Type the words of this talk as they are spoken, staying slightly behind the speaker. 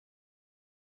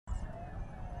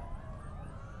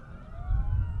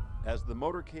As the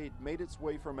motorcade made its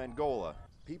way from Angola,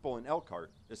 people in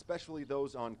Elkhart, especially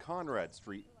those on Conrad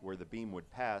Street where the beam would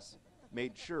pass,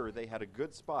 made sure they had a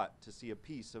good spot to see a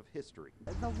piece of history.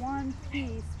 The one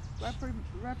piece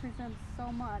represents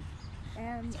so much,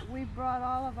 and we brought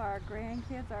all of our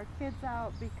grandkids, our kids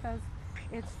out because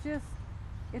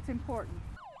it's important.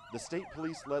 The state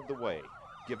police led the way,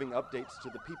 giving updates to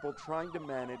the people trying to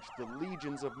manage the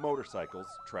legions of motorcycles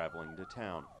traveling to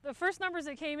town. The first numbers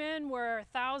that came in were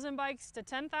 1,000 bikes to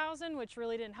 10,000, which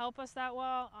really didn't help us that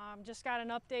well. Just got an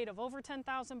update of over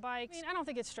 10,000 bikes. I don't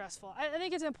think it's stressful. I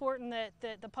think it's important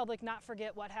that the public not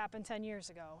forget what happened 10 years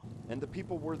ago. And the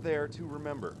people were there to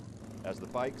remember as the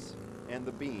bikes and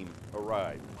the beam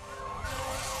arrived.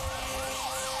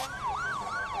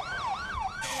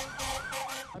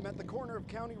 I'm at the corner of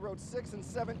County Road 6 and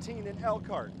 17 in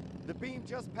Elkhart. The beam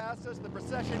just passed us. The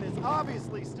procession is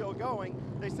obviously still going.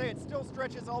 They say it still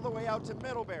stretches all the way out to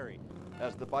Middlebury.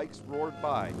 As the bikes roared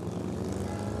by,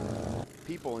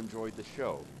 people enjoyed the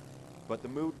show, but the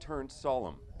mood turned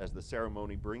solemn as the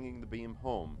ceremony bringing the beam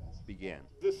home began.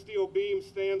 This steel beam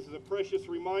stands as a precious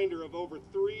reminder of over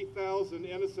 3,000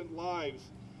 innocent lives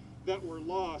that were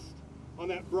lost on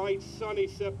that bright, sunny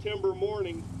September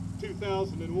morning,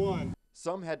 2001.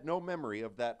 Some had no memory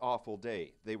of that awful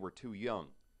day. They were too young.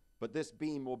 But this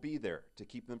beam will be there to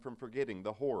keep them from forgetting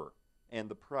the horror and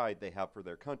the pride they have for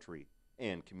their country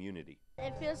and community.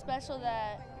 It feels special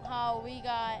that how we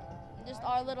got, just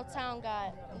our little town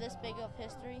got this big of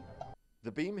history.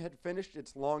 The beam had finished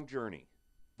its long journey.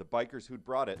 The bikers who'd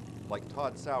brought it, like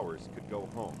Todd Sowers, could go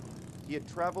home. He had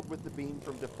traveled with the beam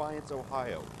from Defiance,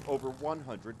 Ohio, over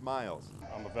 100 miles.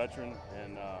 I'm a veteran,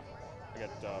 and I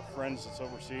got friends that's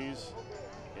overseas,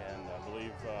 and I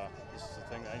believe this is the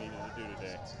thing I needed to do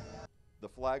today. The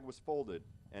flag was folded,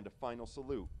 and a final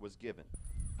salute was given.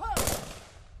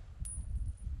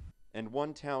 And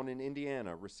one town in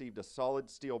Indiana received a solid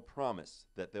steel promise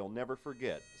that they'll never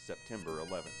forget September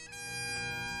 11th.